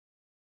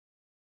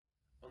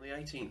On the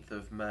 18th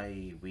of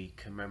May, we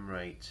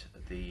commemorate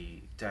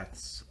the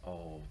deaths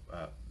of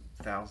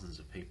thousands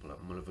of people at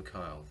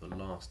Mullavatokile, the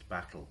last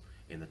battle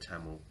in the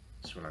Tamil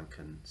Sri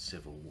Lankan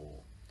civil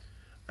war.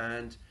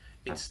 And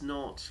it's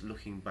not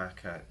looking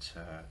back at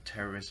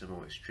terrorism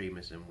or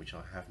extremism, which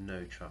I have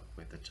no truck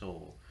with at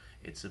all.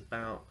 It's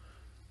about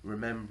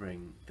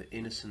remembering the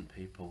innocent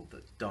people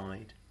that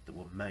died, that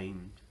were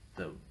maimed,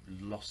 that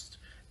lost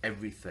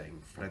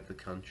everything, fled the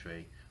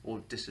country, or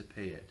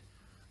disappeared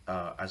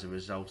as a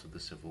result of the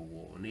Civil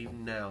War. And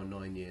even now,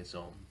 9 years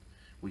on,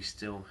 we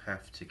still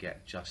have to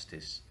get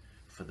justice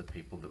for the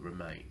people that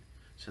remain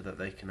so that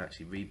they can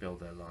actually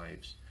rebuild their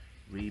lives,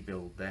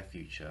 rebuild their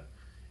future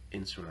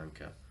in Sri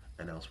Lanka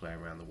and elsewhere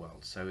around the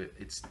world. So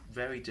it's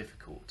very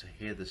difficult to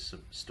hear the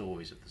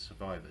stories of the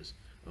survivors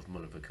of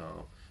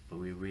Mullavatokile, but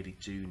we really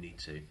do need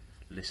to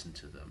listen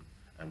to them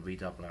and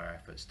redouble our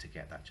efforts to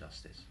get that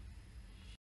justice.